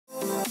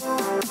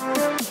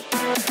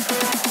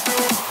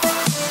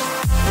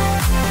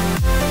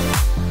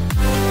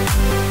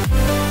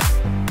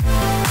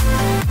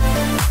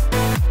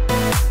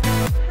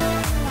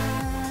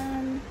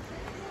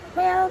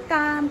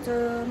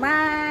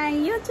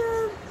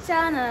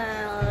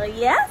channel.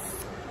 Yes!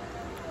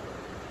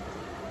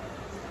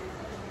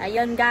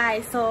 Ayun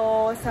guys,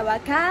 so sa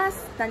wakas,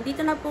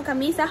 nandito na po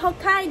kami sa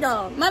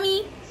Hokkaido.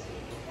 Mami!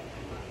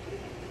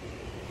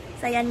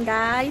 So ayan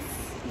guys,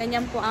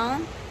 ganyan po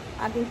ang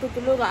ating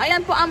tutulugan.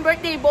 Ayan po ang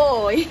birthday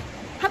boy.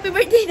 Happy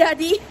birthday,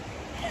 Daddy!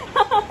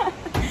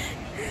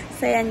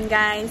 So ayan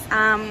guys,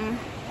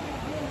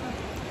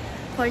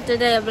 for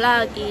today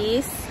vlog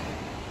is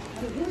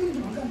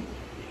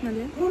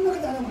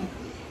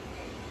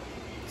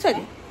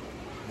sorry.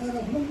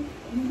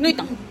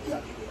 Nuitang.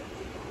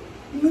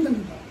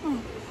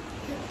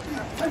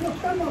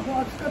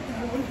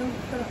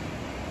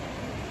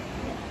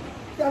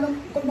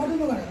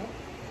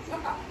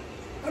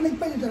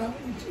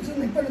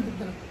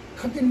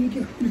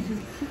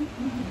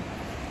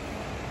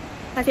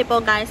 Kasi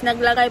po guys,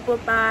 naglagay po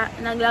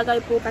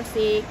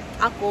kasi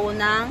ako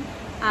ng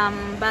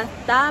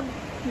bathtub.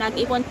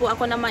 Nag-ipon po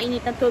ako ng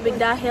mainit na tubig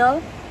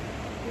dahil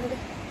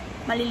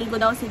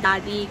maliligo daw si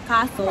Daddy.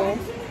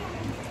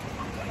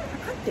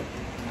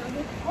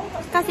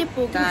 Kasi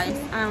po guys,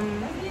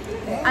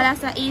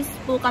 alas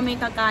 6 po kami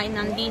kakain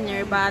ng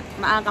dinner, but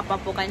maaga pa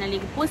po kayo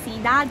naligo po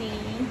si Daddy.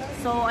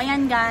 So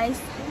ayan guys,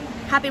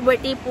 happy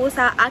birthday po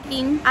sa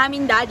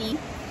aming Daddy.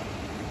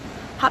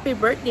 Happy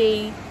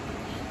birthday.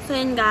 So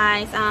ayan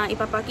guys,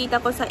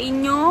 ipapakita ko sa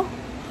inyo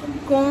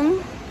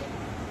kung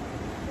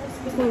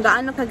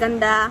gaano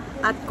kaganda,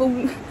 at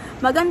kung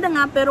maganda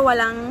nga pero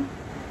walang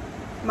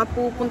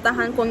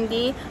mapupuntahan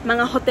kundi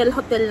mga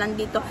hotel-hotel lang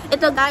dito.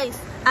 Ito guys,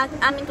 at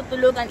aming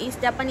tutulugan is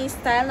Japanese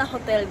style na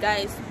hotel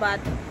guys, but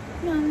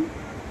yan,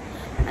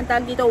 ang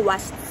tawag dito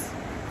wasps.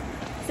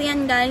 So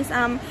yan guys,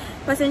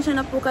 pasensya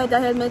na po kayo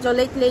dahil medyo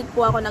late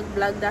po ako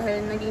nag-vlog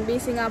dahil naging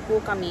busy nga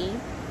po kami.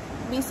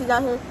 Busy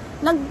dahil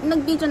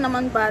nag-video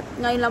naman, but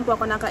ngayon lang po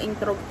ako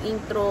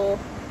naka-intro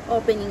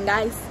opening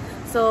guys.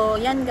 So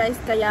yan guys,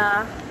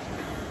 kaya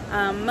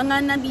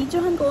mga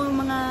na-videohan ko,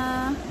 mga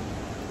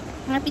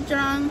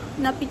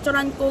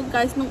na-picturean ko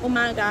guys nung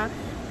umaga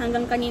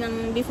hanggang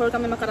kaninang before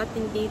kami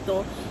makarating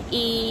dito,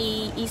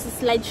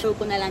 i-slideshow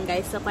ko na lang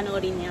guys, so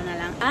panoorin niyo na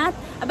lang at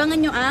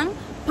abangan nyo ang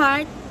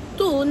part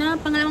 2 na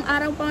pangalawang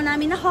araw pa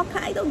namin na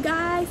Hokkaido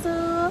guys. So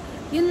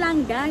yun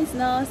lang guys,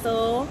 no?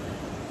 So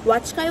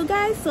watch kayo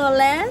guys, so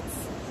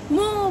let's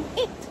move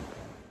it.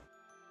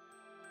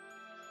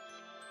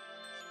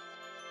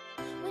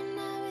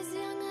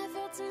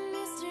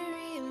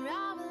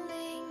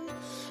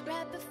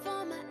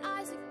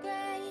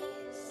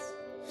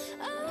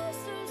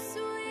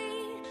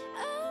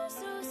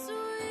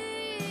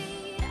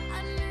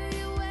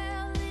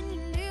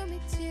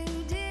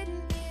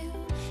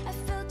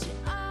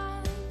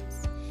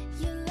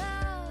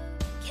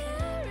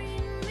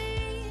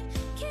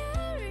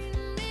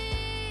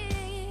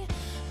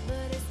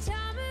 But as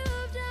time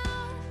moved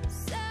on,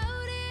 so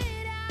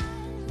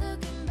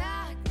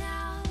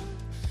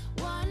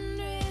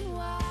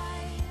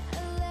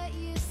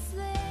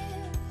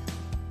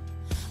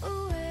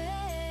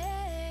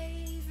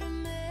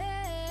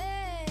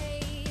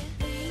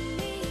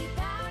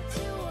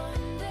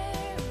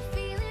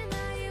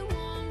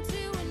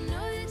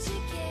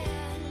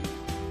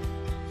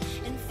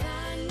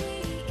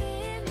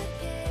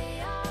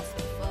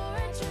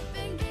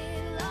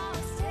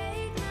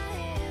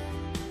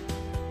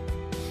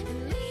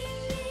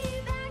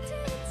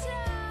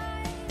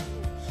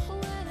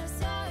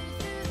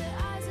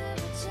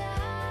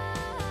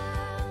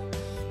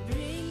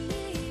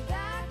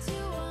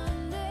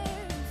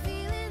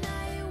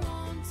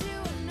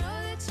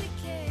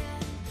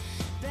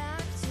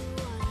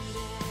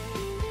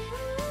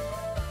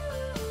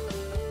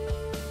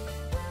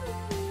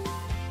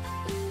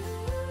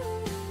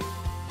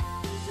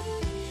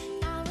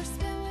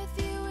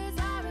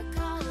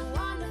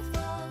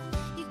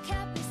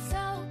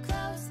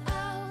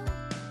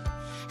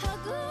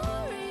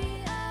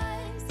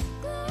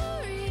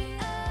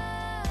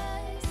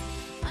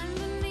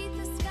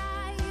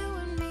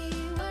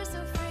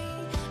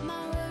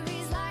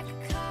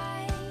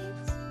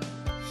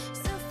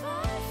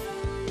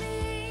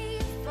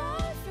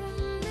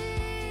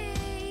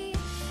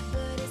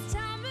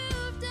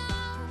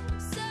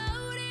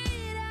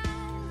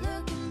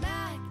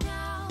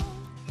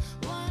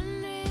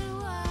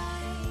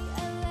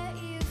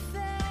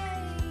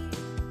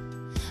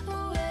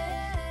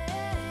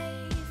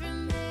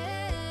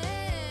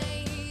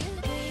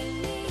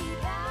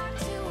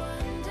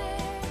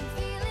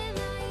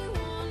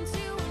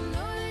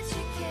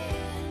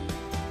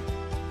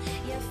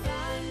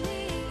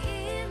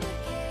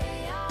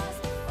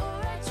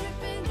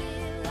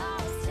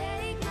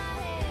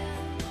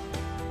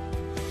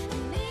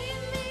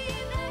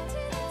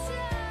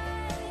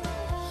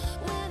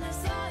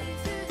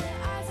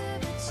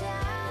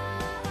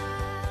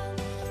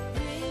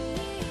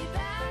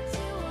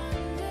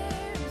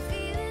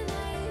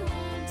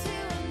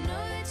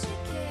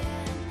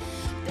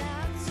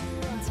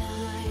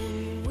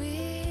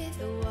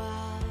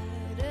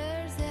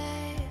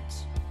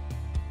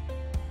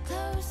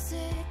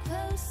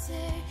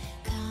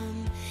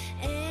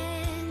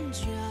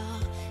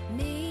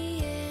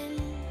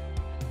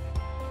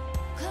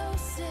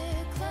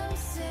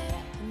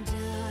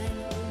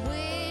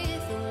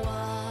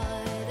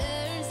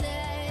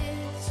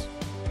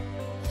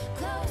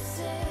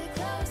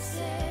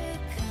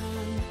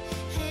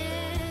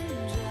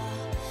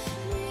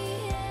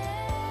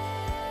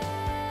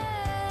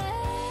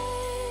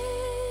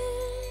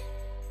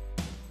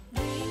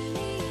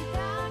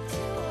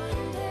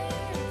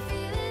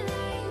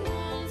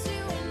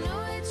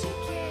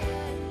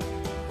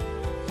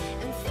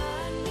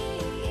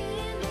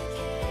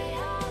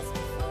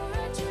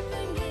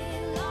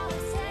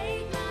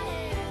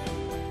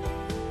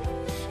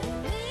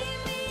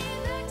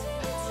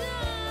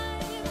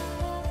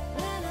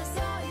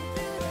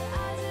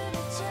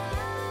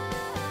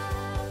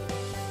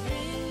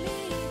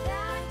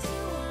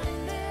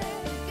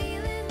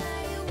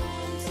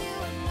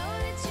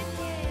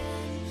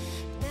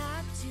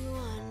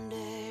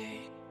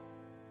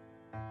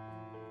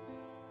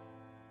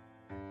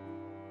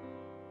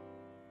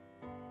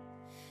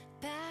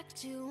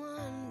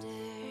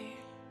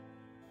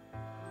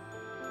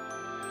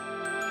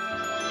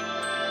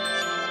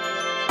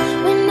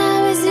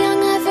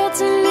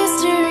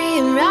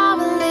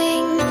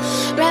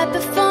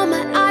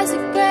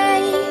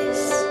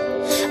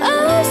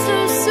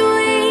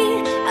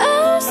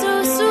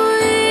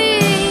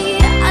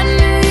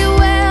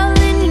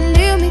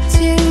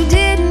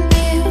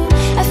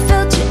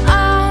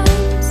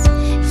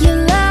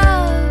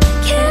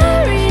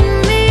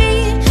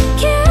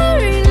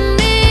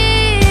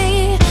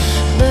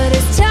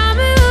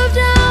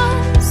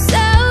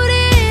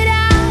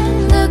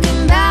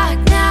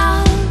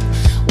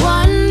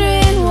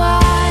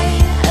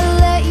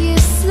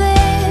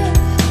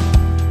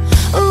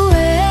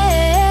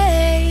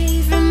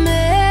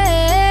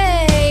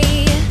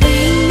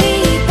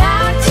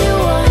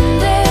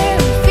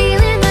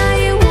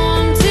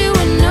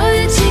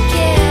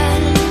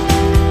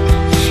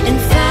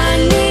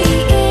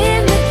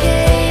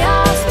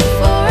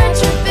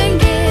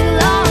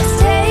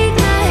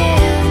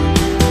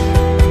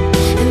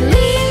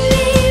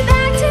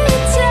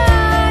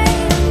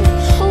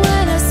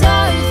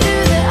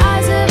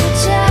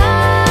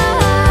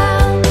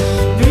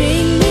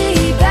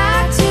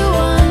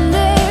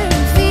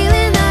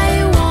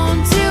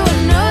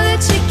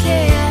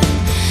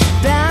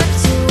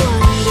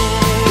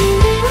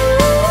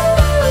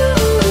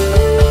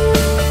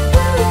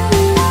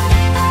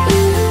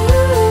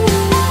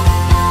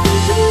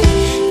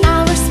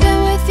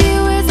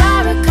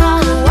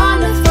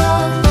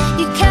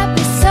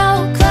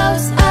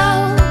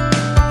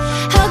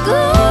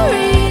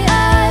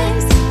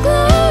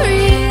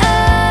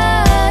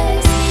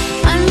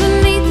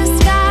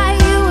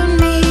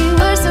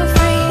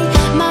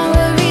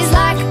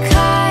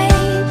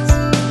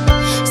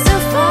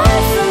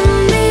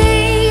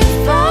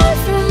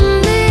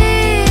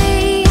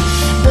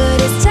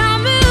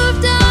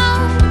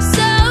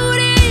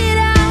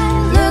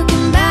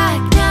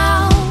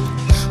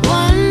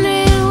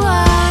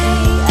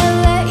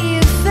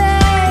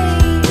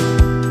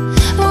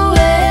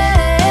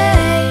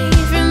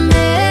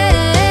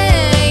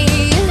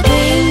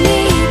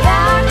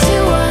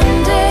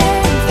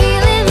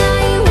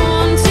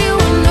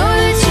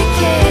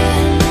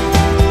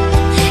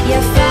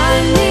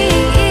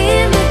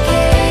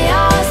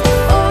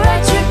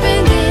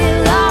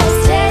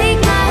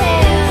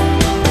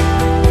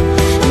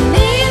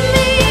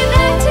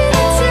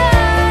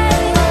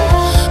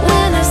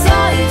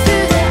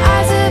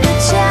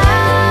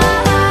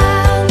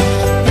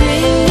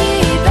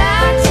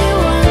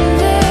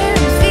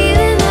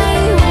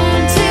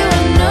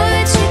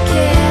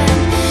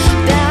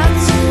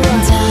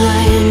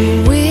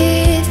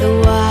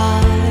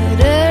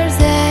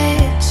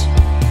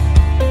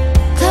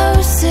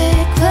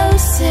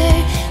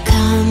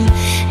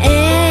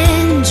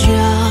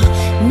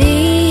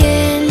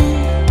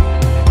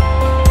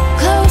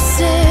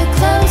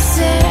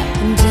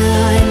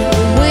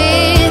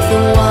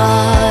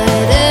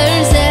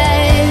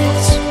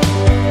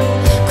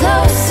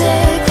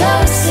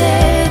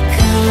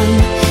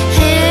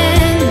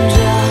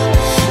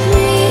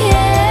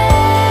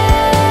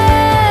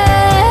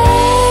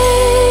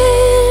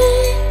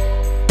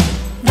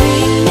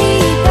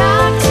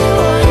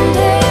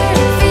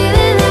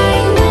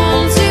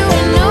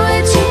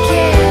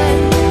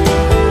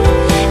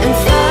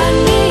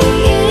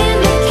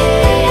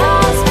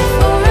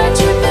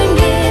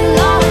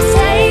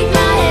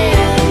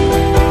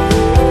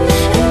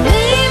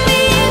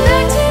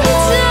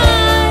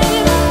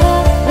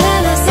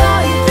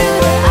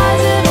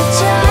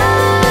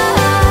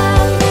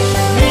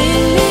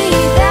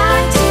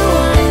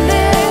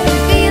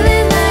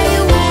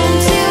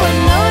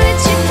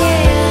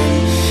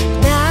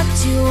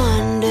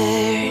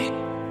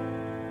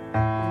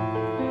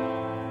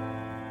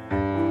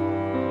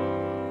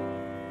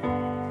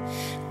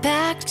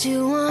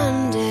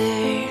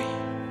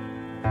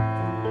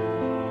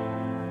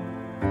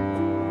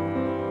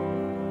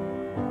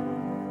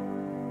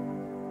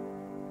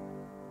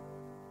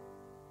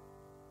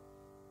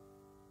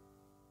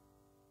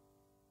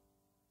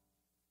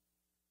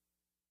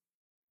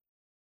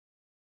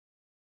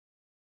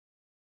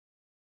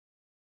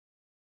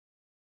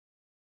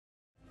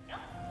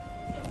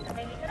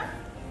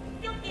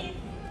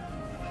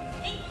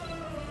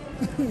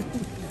ござ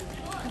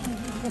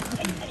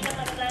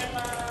い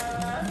ます。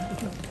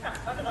さあ、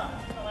まずは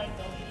ホワイ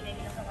トを聞いて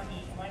皆様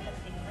にご挨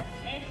拶できま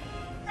すね。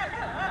さあ、じ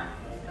ゃあ、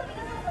皆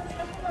さんの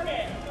近くま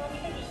でお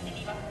店に行って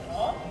みます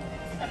よ。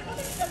さあ、少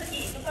し近づ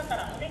き、よかった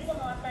らおでこ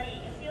のあた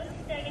り、よしよし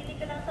してあげて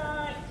くだ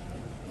さい。い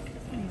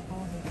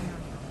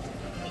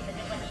い順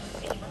番に行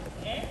ってみます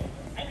ね。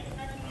はい、こ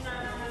んにちは。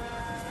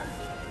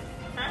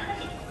は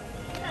い、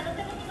さあ、と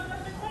ても今の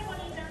すごいお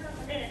兄ちゃんな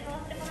ので、触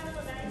ってもらう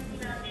の大好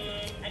きなん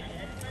です。はい、よ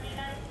ろしくお願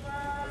いし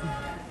ます。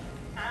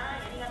は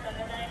い、ありがとう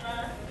ござい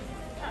ます。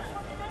さあ、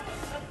この手が近く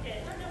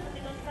て、なんで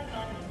私の近く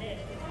あるの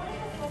で、これ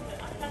もすごく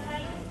あったか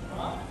いですよ。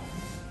さ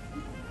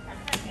あ、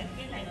現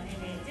在の年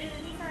齢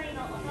12歳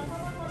の男の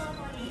子の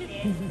子に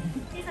です。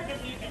小さく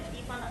見えて大き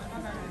いパンダのマ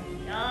マなんで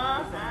すよ。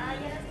はい、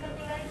よろしくお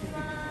願いし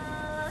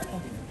ます。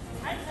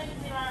はい、こんに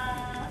ち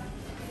は。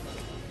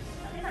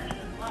手先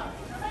君は、名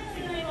前の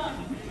由来は、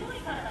白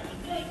い体に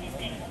黒い点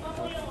で、ゴマ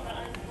模様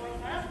があるところ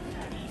から、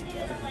リンとい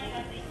う名前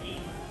がついてい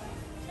ます。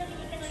ちなみ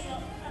に手の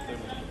色、体の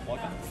色が、こ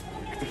の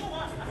手の色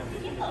は、赤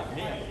にと思わ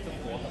れるという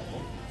ことです。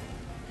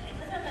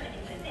年を取るに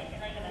つれて、手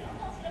の色がどん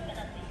どん白く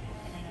なっていく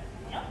手の色です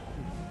よ。は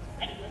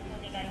い、よろしくお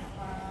願いし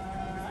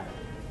ます。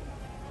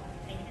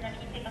ちなみ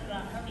に性格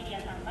はのんびり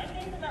やさん、バイペ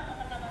ースなお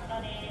魚の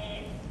顔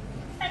です。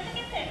さあ、一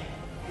生懸命、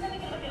手の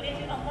動きを練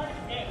習頑張る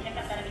ので、よ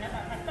かったら皆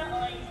さんたくさん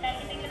応援してあ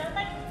げてくだ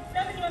さい。で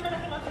は次またが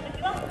決まった時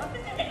は、拍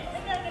手でお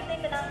手あげて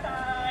くだ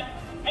さい。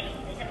はい、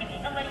一生懸命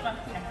頑張りま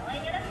す。皆さん応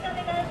援よろしくお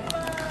願いしま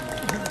す。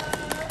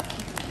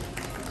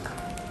は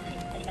い、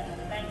ありがと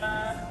うござい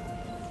ます。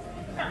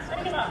さあ、そ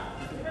れでは、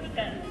のびく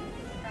ん、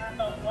あ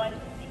とご挨拶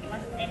していきま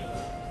すね。